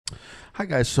Hi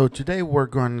guys, so today we're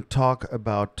going to talk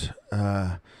about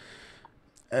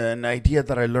an idea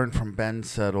that I learned from Ben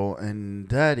Settle, and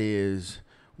that is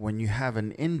when you have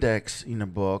an index in a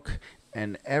book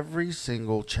and every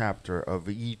single chapter of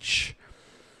each,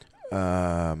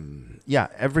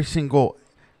 every single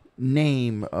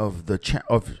name of the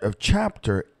of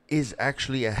chapter is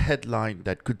actually a headline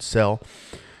that could sell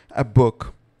a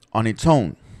book on its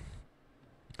own.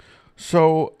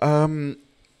 So,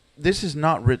 this is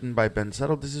not written by Ben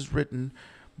Settle. This is written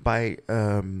by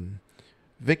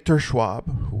Victor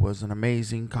Schwab, who was an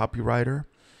amazing copywriter.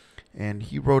 And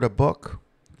he wrote a book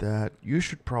that you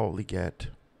should probably get.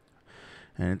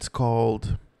 And it's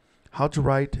called How to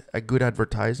Write a Good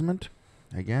Advertisement,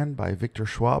 again, by Victor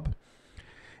Schwab.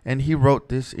 And he wrote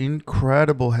this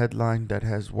incredible headline that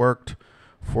has worked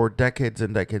for decades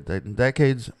and decades and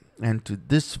decades, and to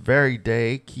this very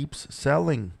day keeps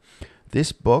selling.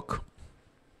 This book,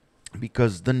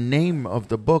 because the name of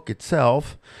the book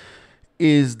itself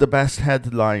is the best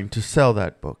headline to sell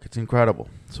that book. It's incredible.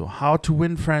 So, How to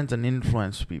Win Friends and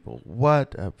Influence People.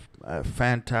 What a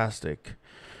fantastic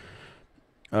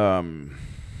headline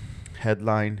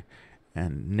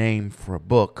and name for a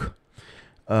book.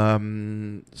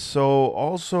 Let's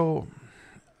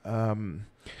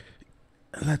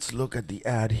look at the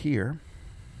ad here.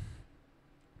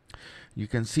 You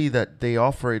can see that they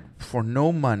offer it for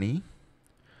no money.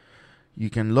 You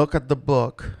can look at the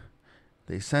book.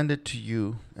 They send it to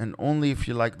you, and only if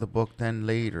you like the book, then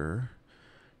later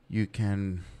you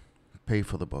can pay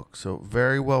for the book. So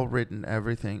very well written,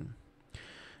 everything.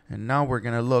 And now we're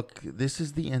going to look. This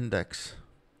is the index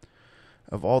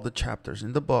of all the chapters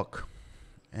in the book.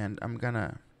 And I'm going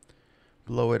to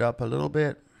blow it up a little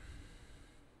bit.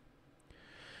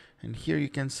 And here you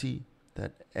can see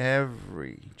that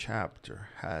every chapter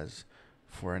has,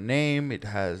 for a name, it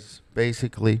has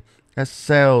basically a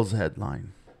sales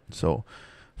headline. So,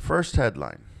 first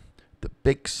headline, the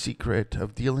big secret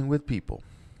of dealing with people.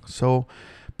 So,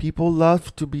 people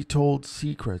love to be told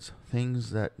secrets,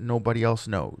 things that nobody else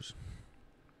knows.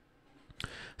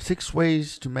 6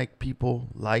 ways to make people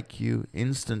like you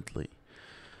instantly.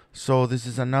 So, this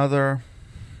is another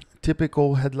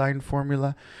typical headline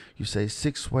formula. You say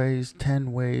 6 ways,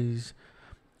 10 ways,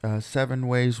 7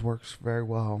 ways works very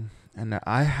well. And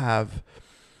I have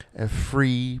a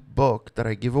free book that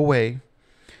I give away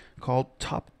called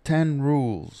Top 10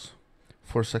 Rules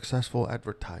for Successful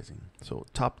Advertising. So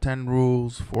top 10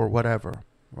 rules for whatever,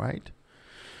 right?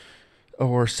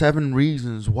 Or 7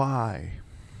 reasons why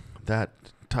that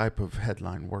type of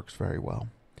headline works very well.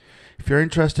 If you're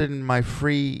interested in my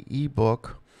free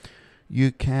ebook,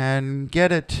 you can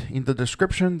get it in the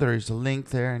description. There is a link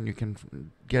there and you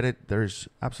can get it. There's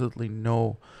absolutely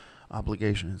no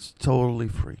obligation. It's totally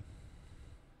free.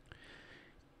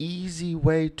 Easy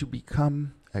way to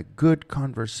become a good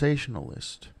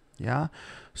conversationalist. Yeah?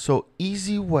 So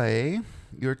easy way,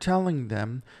 you're telling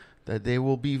them that they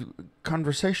will be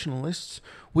conversationalists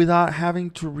without having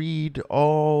to read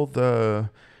all the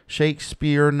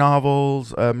Shakespeare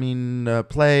novels,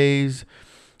 plays.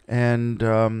 And,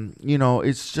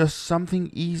 it's just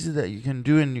something easy that you can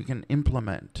do and you can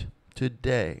implement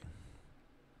today.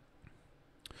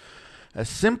 A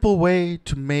simple way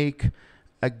to make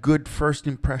a good first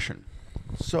impression.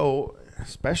 So,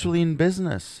 especially in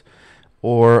business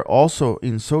or also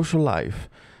in social life,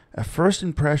 a first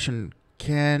impression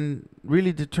can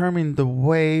really determine the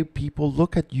way people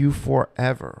look at you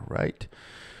forever, right?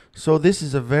 So this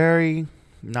is a very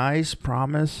nice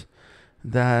promise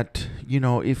that,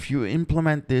 if you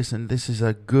implement this and this is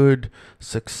a good,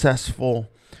 successful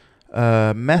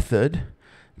method,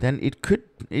 then it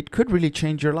could really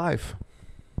change your life.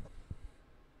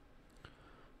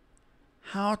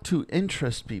 How to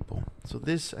interest people. So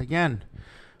this, again,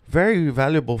 very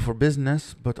valuable for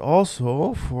business, but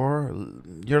also for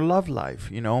your love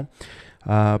life.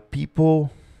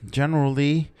 People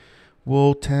generally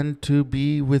will tend to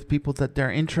be with people that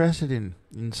they're interested in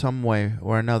some way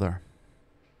or another.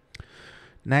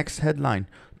 Next headline,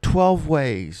 12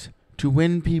 ways to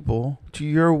win people to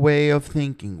your way of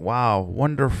thinking. Wow,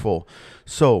 wonderful.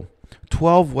 So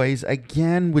 12 ways,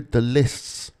 again with the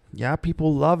lists. Yeah,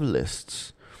 people love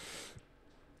lists.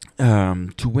 To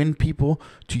win people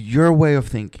to your way of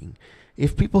thinking.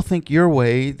 If people think your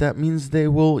way, that means they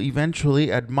will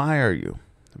eventually admire you,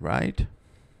 right?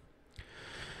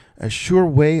 A sure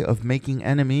way of making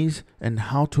enemies and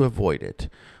how to avoid it.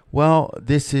 Well,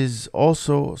 this is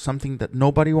also something that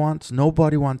nobody wants.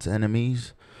 Nobody wants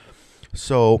enemies.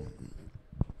 So,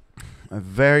 a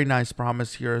very nice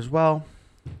promise here as well.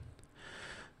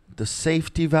 the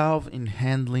safety valve in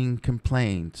handling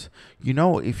complaints. You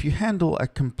know, if you handle a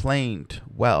complaint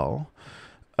well,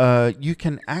 you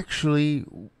can actually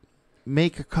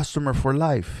make a customer for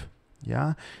life.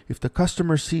 Yeah. If the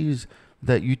customer sees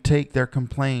that you take their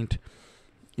complaint,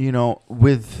 you know,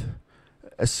 with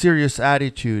a serious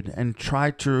attitude and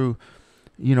try to,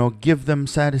 you know, give them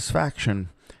satisfaction,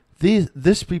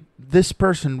 this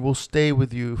person will stay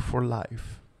with you for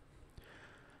life.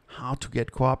 How to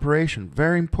get cooperation.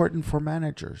 Very important for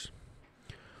managers.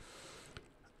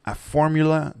 A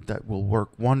formula that will work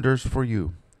wonders for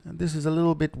you. And this is a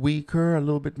little bit weaker, a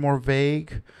little bit more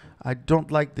vague. I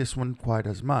don't like this one quite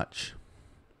as much.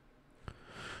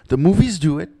 The movies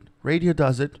do it. Radio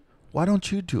does it. Why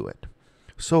don't you do it?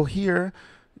 So here,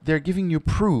 they're giving you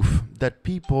proof that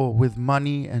people with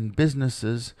money and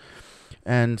businesses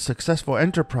and successful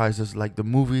enterprises like the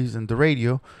movies and the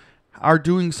radio are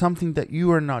doing something that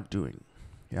you are not doing.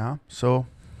 Yeah, so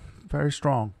very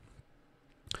strong.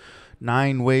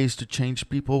 9 ways to change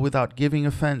people without giving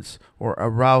offense or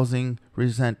arousing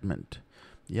resentment.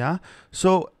 Yeah,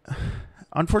 so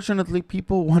unfortunately,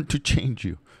 people want to change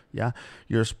you. Yeah,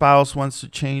 your spouse wants to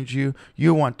change you.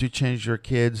 You want to change your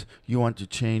kids. You want to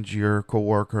change your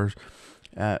coworkers.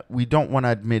 We don't want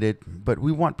to admit it, but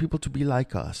we want people to be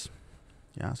like us.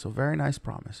 Yeah, so very nice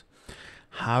promise.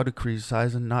 How to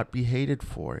criticize and not be hated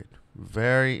for it.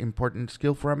 Very important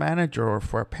skill for a manager or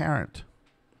for a parent.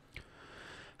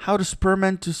 How to spur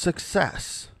men to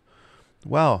success.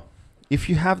 Well, if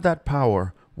you have that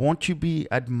power, won't you be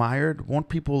admired? Won't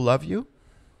people love you?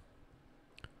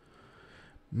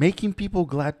 Making people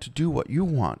glad to do what you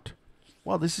want.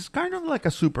 Well, this is kind of like a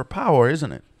superpower,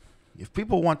 isn't it? If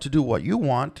people want to do what you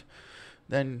want,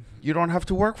 then you don't have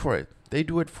to work for it. They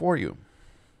do it for you.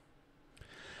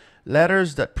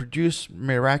 Letters that produce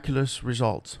miraculous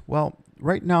results. Well,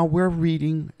 right now we're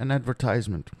reading an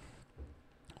advertisement.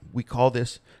 We call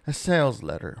this a sales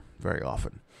letter very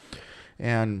often.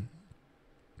 And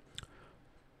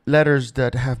letters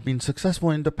that have been successful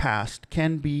in the past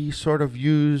can be sort of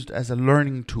used as a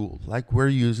learning tool like we're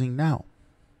using now.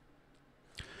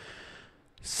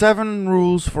 7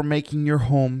 rules for making your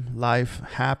home life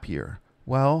happier.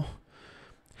 Well,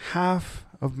 half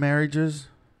of marriages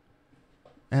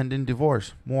end in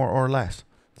divorce, more or less.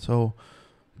 So,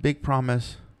 big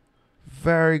promise,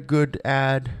 very good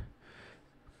ad,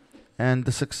 and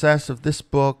the success of this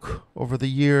book over the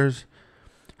years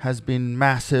has been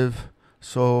massive.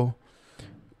 So,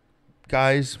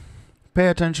 guys, pay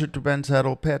attention to Ben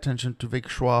Settle, pay attention to Vic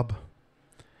Schwab.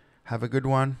 Have a good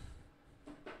one.